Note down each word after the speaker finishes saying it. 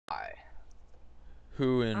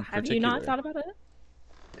Who in Have you not particular? thought about it?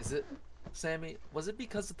 Is it, Sammy? Was it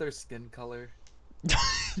because of their skin color?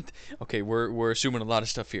 Okay, we're assuming a lot of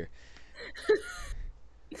stuff here.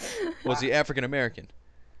 Was he African American?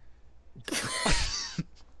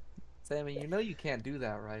 Sammy, you know you can't do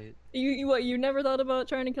that, right? You never thought about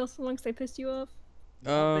trying to kill someone because they pissed you off?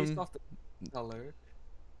 Not based off the color.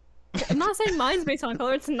 I'm not saying mine's based on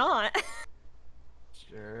color. It's not.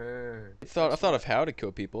 Sure. I thought of how to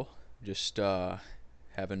kill people. Just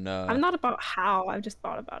having I'm not about how. I've just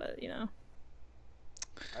thought about it. You know.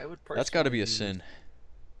 I would. That's got to be a personally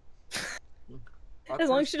sin. As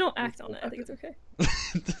long as you don't act on it, I think it's okay.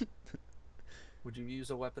 Would you use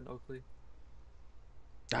a weapon, Oakley?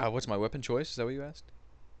 What's my weapon choice? Is that what you asked?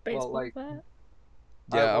 Baseball like- bat.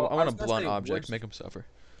 Yeah, well, I want a was gonna blunt say, object. would Make him suffer.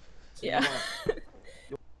 So you Yeah.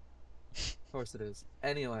 Of course it is.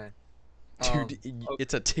 Anyway. Dude,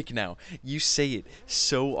 it's a tick now. You say it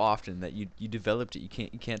so often that you developed it. You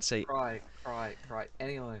can't say. Cry.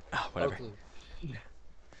 Anyway. Oh, whatever. Oakley.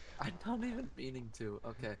 I'm not even meaning to.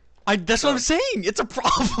 Okay. That's what I'm saying. It's a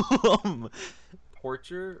problem.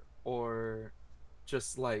 Torture or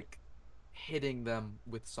just like hitting them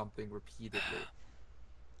with something repeatedly.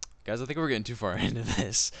 Guys, I think we're getting too far into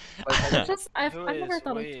this. Like, I've Who never is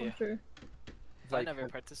thought of we? torture. I like, never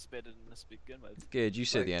participated in this to begin with. Good, you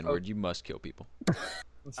said Like, the N word. You must kill people.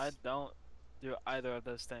 I don't do either of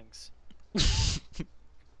those things.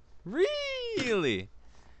 Really?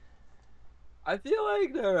 I feel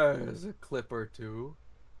like there's a clip or two.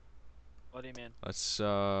 What do you mean? Let's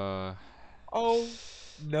Oh,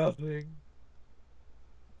 nothing.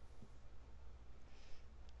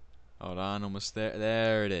 hold on, almost there.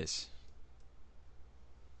 There it is.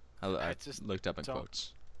 I I just looked up in don't-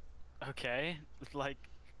 quotes. Okay, like,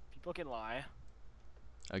 people can lie.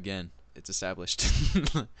 Again, it's established.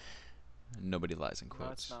 Nobody lies in No,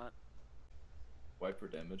 quotes. it's not. Wiper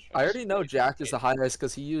damage. I already know Jack is the highest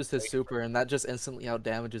because he used his super, and that just instantly out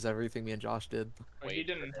damages everything me and Josh did. But he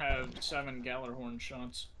didn't have 7 Gallarhorn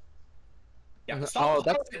shots. Yeah, Oh, stop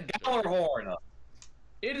that's- Gallarhorn.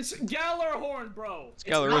 It is Gallarhorn, bro. It's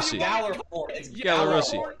Gallarussi. Gallarhorn. It's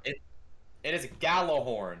Gallarussi. Gallarhorn. It is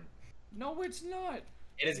Gallahorn. No, it's not.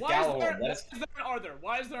 It is Why is there, Gallahorn. why is there an Arthur?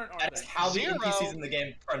 Why is there an Arthur? That's how the Zero. NPCs in the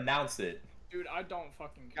game pronounce it. Dude, I don't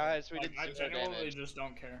fucking care. Guys, we Like, did I 0 genuinely damage. just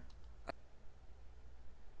don't care.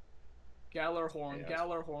 Gallarhorn, Yeah.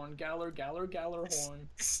 Gallarhorn, Gallarhorn.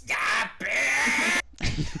 Stop it!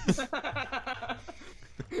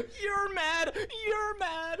 You're mad! You're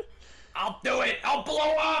mad! I'll do it! I'll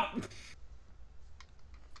blow up!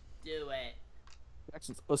 Do it.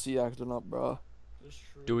 Jackson's pussy acting up, bro. That's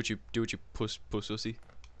true. Do what you pussy.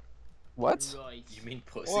 What? Right. You mean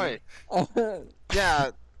pussy? Boy,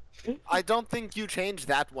 yeah, I don't think you changed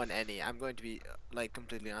that one any. I'm going to be like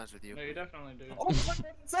completely honest with you. No, you definitely do. Oh,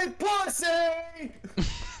 say pussy!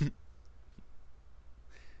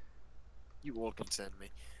 You all can send me.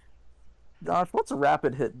 Josh, what's a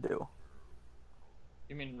rapid hit do?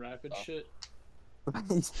 You mean rapid shit?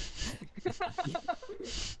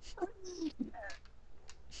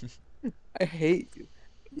 I hate you.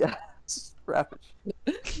 Yes, rapid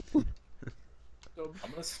shit. So,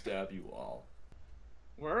 I'm gonna stab you all.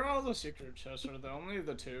 where are all the secret chests? Are there only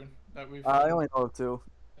the 2 that we've I only know of 2.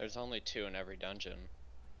 There's only 2 in every dungeon.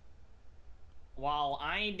 Wow,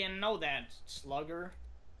 I didn't know that, slugger.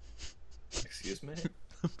 Excuse me?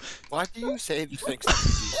 Why do you say these things to me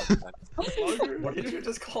sometimes? Slugger? What did you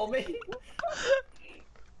just call me?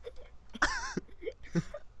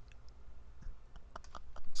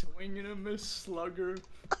 Swinging a miss, slugger.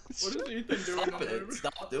 What is Ethan doing Stop in there? it.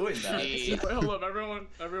 Stop doing that. Wait, hold up,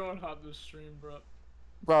 everyone hop this stream, bro.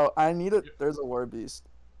 Bro, I need it. There's a war beast.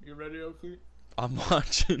 You ready, Oakley? I'm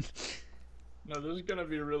watching. No, this is gonna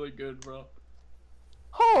be really good, bro.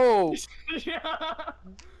 Oh! Yeah.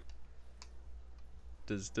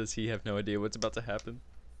 Does he have no idea what's about to happen?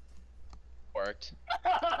 Worked.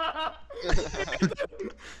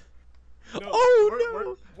 No,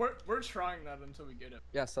 Oh, we're trying that until we get it.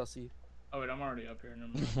 Yeah, Sussy. Oh wait, I'm already up here.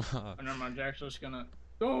 Never mind. Oh, never mind. Jack's just gonna.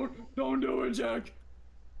 Don't do it, Jack.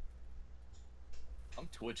 I'm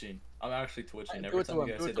twitching. I'm actually twitching. Do Every it to time him,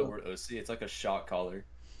 you guys do say it the to word OC, it's like a shot collar.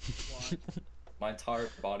 Why? My entire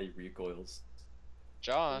body recoils.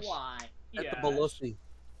 Josh. Why? At Yeah. the Belushi.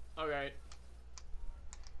 Okay.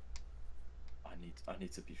 I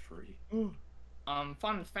need to be free.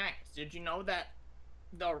 Fun fact. Did you know that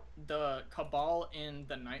the Cabal in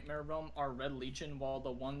the Nightmare realm are Red Legion, while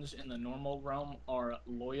the ones in the normal realm are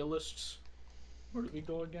Loyalists? Where did we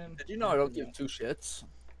go again? Did you know I don't give 2 shits?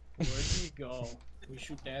 Where did we go? We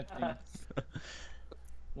shoot that thing.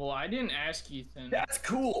 Well, I didn't ask Ethan. That's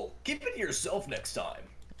cool. Keep it to yourself next time.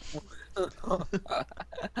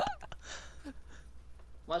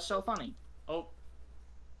 What's so funny? Oh.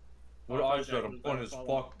 What I said, I'm funny as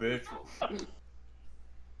fuck, bitch.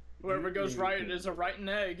 Whoever goes right is a rotten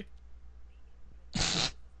egg.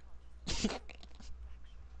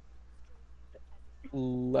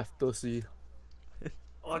 Left pussy.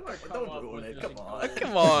 Oh, gonna come don't up ruin with it. this Come on.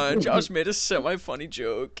 Come on, Josh made a semi-funny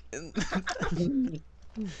joke. And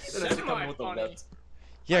Semi-funny.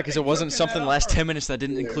 yeah, because it wasn't joking something at last all. 10 minutes that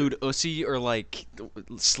didn't include Ussy or like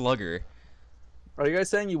Slugger. Are you guys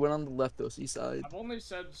saying you went on the left pussy side? I've only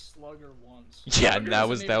said slugger once. Yeah, Slugger that isn't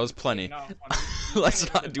was even plenty. not funny. You Let's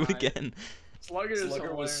can't not even do it deny again. Slugger is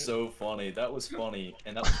Slugger was hilarious. so funny. That was funny,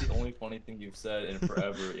 and that was the only funny thing you've said in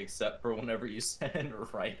forever, except for whenever you said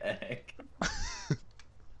right egg.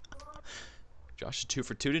 Josh is 2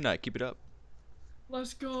 for 2 tonight. Keep it up.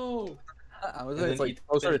 Let's go. I was And it's then like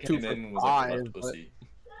closer to Ethan 2 came in and for was like, 5. left But, pussy.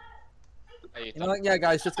 Hey, you know what? Yeah,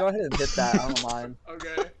 guys, just go ahead and hit that. I don't mind.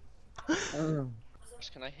 Okay.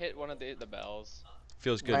 Can I hit one of the bells?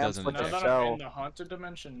 Feels good, Lance doesn't with Now it? the that shell. I'm in the haunted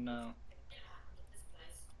dimension, no.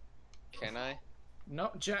 Can I? No,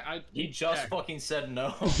 Jack. He just Jack. fucking said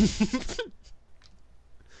no.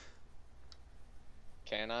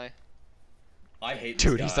 Can I? I hate this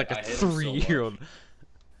Dude, guy. he's like I a hate him so much. 3-year-old.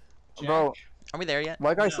 Jack. Bro, Are we there yet?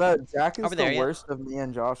 like I No. said, Jack is Over there the yet? worst of me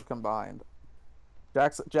and Josh combined.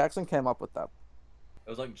 Jackson came up with that. It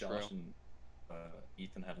was like Josh True. and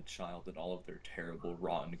Ethan had a child, and all of their terrible,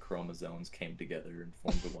 rotten chromosomes came together and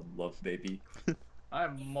formed the one love baby. I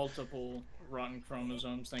have multiple rotten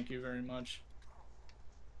chromosomes. Thank you very much.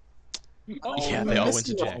 Oh, Yeah, I they all miss went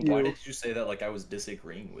to you, Jack. Why you. did you say that like I was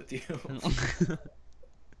disagreeing with you?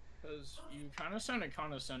 Because you kind of sounded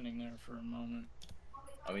condescending there for a moment.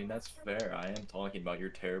 I mean, that's fair. I am talking about your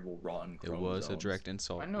terrible, rotten It chromosomes. was a direct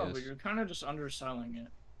insult. I know, yes. but you're kind of just underselling it.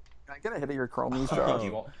 Can I get a hit of your chromies, Oh, Josh? do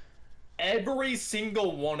you want- Every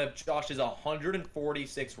single one of Josh's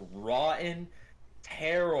 146 rotten,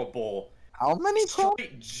 terrible, How many chromies?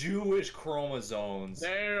 straight Jewish chromosomes.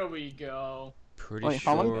 There we go. Pretty Wait,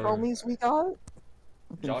 sure. how many chromies we got?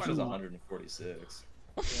 Josh is 146.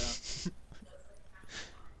 Yeah.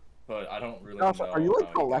 But I don't really Josh, know. are you like how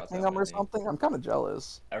he got collecting that them or many. something? I'm kind of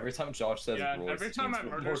jealous. Every time Josh says Yeah, Royce, every time I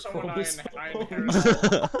means murder more someone, I chromosomes.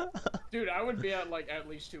 inherit. Dude, I would be at like at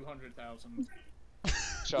least 200,000. Josh,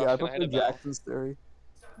 Yeah, I can I hit a prefer bell? Jackson's theory.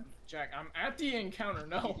 Jack, I'm at the encounter.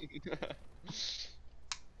 No.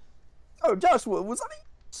 Oh, Josh, what was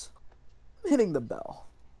that? I'm hitting the bell.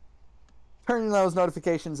 Turning those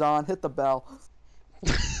notifications on. Hit the bell.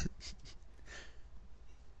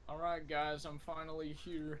 All right, guys, I'm finally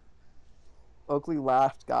here. Oakley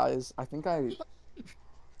laughed, guys. I think I.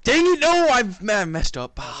 Dang it! No, I messed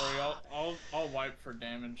up. Don't worry, I'll wipe for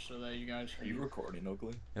damage so that you guys Are you can. recording,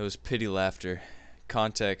 Oakley? It was pity laughter.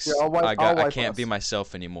 Context. Yeah, I'll wipe- I I'll wipe can't be us.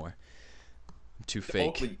 myself anymore. I'm too fake.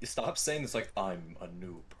 Oakley, stop saying this like I'm a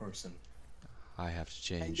new person. I have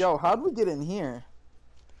to Hey, change. yo, how'd we get in here?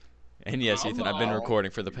 And yes, Come Ethan, I've been on. recording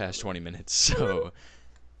for the past 20 minutes, so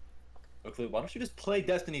Oakley, why don't you just play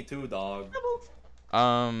Destiny 2, dog?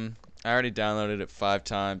 I already downloaded it 5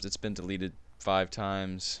 times. It's been deleted 5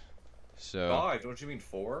 times. So 5? Don't you mean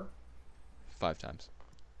 4? 5 times.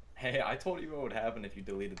 Hey, I told you what would happen if you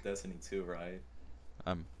deleted Destiny 2, right?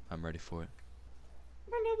 I'm ready for it.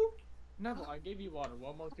 Neville, I gave you water.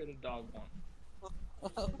 What more could a dog want?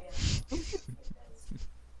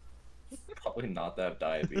 Probably not that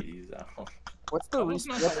diabetes. I don't- What's the I was reason?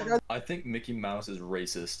 not What's the the one- guy I think Mickey Mouse is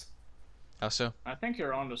racist. How so? I think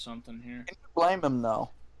you're onto something here. blame him though?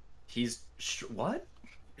 He's what?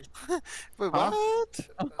 Wait, Huh? what?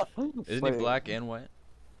 Isn't Wait. he black and white?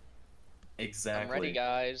 Exactly. I'm ready,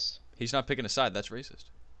 guys. He's not picking a side. That's racist.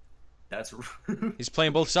 That's rude. He's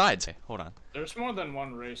playing both sides. Hey, hold on. There's more than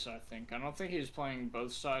one race, I think. I don't think he's playing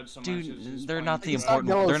both sides so much as he's Dude, they're playing not the both He's got important.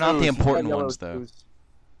 yellow They're not the shoes. He's got important yellow ones, though. shoes.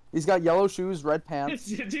 He's got yellow shoes, red pants.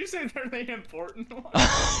 sides. Did you say they're the important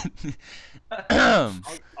one?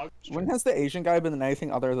 I'll When has the Asian guy been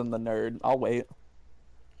anything other than the nerd? I'll wait.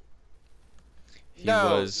 He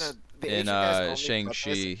No, was no, the in Asian guy's only Shang-Chi.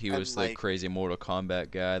 purpose He and, was the like, crazy Mortal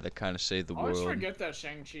Kombat guy that kind of saved the I always world. forget that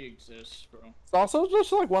Shang-Chi exists, bro. It's also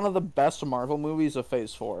just like one of the best Marvel movies of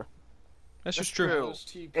Phase 4. That's just That's true. true.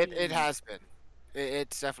 OSTP. It has been.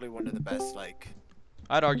 It's definitely one of the best. Like,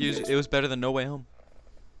 I'd argue it was better than No Way Home.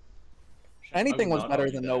 Anything would was not better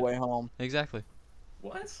argue than that. No Way Home. Exactly.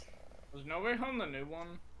 What? Was No Way Home the new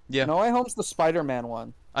one? Yeah. No Way Home's the Spider-Man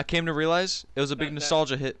one. I came to realize it was a big That-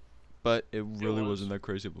 nostalgia hit, but it really was. wasn't that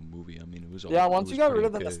crazy of a movie. I mean, it was. Yeah, it once was you got rid pretty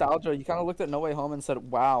of the okay. nostalgia, you kind of looked at No Way Home and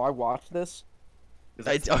said, "Wow, I watched this."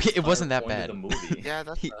 Okay, it wasn't that bad. The movie. Yeah,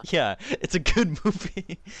 that's. Yeah, it's a good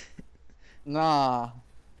movie. Nah.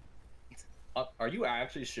 Are you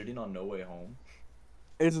actually shitting on No Way Home?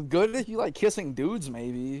 It's good if you like kissing dudes,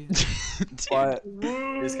 maybe. Dude, But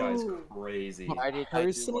This guy's crazy. Why did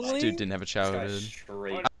personally, dude didn't have a This guy's childhood.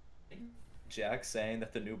 straight. Jack saying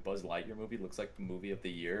that the new Buzz Lightyear movie looks like the movie of the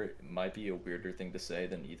year might be a weirder thing to say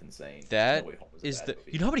than Ethan saying That No Way Home is a is bad the.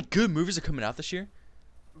 movie. You know how many good movies are coming out this year?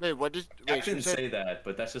 Wait, what did? Jack Wait, didn't she said- say that,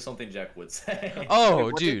 but that's just something Jack would say. Oh,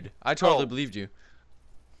 what did- dude, I totally Oh. believed you.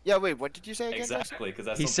 Yeah, wait, what did you say again? Josh? Exactly, because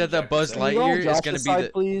that's He something said that Jack would Buzz say. Can you go on Lightyear is Josh's gonna be side, the.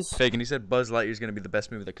 please. Fake, and he said Buzz Lightyear is gonna be the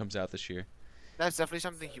best movie that comes out this year. That's definitely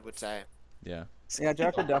something he would say. Yeah, Yeah,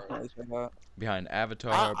 Jack would definitely say that. behind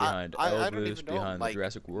Avatar, I- behind I don't Elvis, even know, behind like, the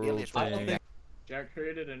Jurassic World aliens might thing. be- Jack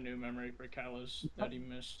created a new memory for Callus that he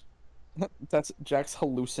missed. That's Jack's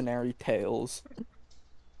hallucinatory tales.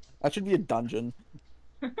 That should be a dungeon.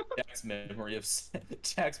 Jack's memory of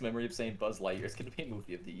Jack's memory of saying Buzz Lightyear is gonna be a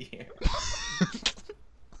movie of the year.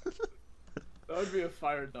 That would be a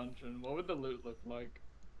fire dungeon. What would the loot look like?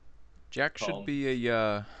 Jack should Calm. be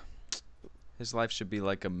a. His life should be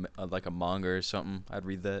like a manga or something. I'd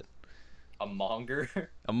read that. A monger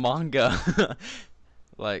A manga,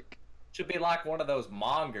 like should be like one of those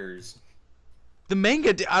mongers. the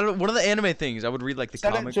manga. I don't. One of the anime things. I would read like the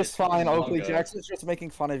Said it comic. just fine, Manga. Oakley. Jackson's just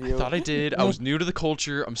making fun of you. I thought I did. I was new to the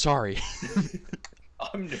culture. I'm sorry.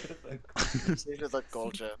 I'm new to the These are the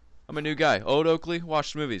culture. I'm a new guy. Old Oakley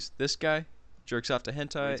watched movies. This guy jerks off to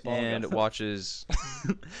hentai Reads manga. and watches.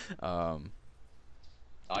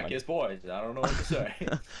 I kiss boys. I don't know what to say.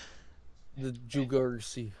 The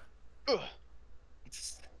Jugarsi.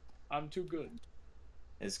 I'm too good.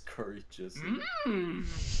 His courage just. Mm.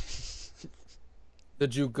 The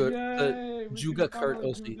Juga. Yay, we Juga can Kurt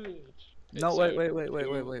finally Osi. do this. No, It's wait, a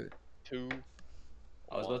wait. 2.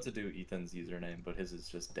 I was about to do Ethan's username, but his is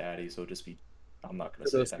just daddy, so just be. I'm not gonna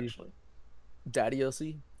say it Dodosi. actually. Daddy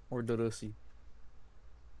Osi or Dodosi?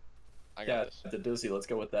 I got Yeah, this. the Doozy. Let's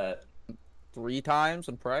go with that. 3 times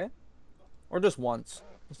and pray? Or just once?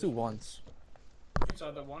 Let's do once. It's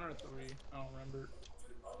either 1 or 3. I don't remember.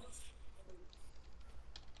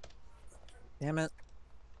 Damn it.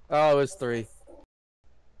 Oh, it's 3.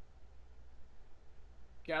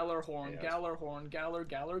 Gallarhorn, Yeah. Gallarhorn,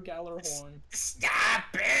 Gallarhorn. Stop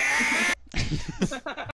it!